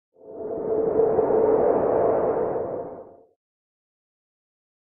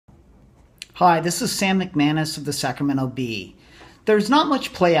Hi, this is Sam McManus of the Sacramento Bee. There's not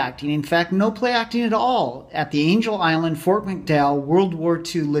much play acting, in fact, no play acting at all, at the Angel Island Fort McDowell World War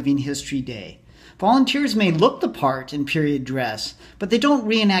II Living History Day. Volunteers may look the part in period dress, but they don't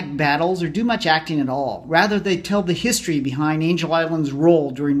reenact battles or do much acting at all. Rather, they tell the history behind Angel Island's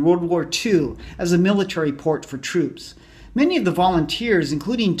role during World War II as a military port for troops. Many of the volunteers,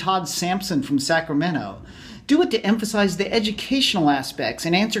 including Todd Sampson from Sacramento, do it to emphasize the educational aspects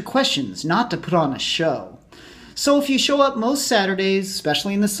and answer questions, not to put on a show. So if you show up most Saturdays,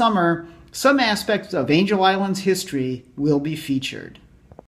 especially in the summer, some aspects of Angel Island's history will be featured.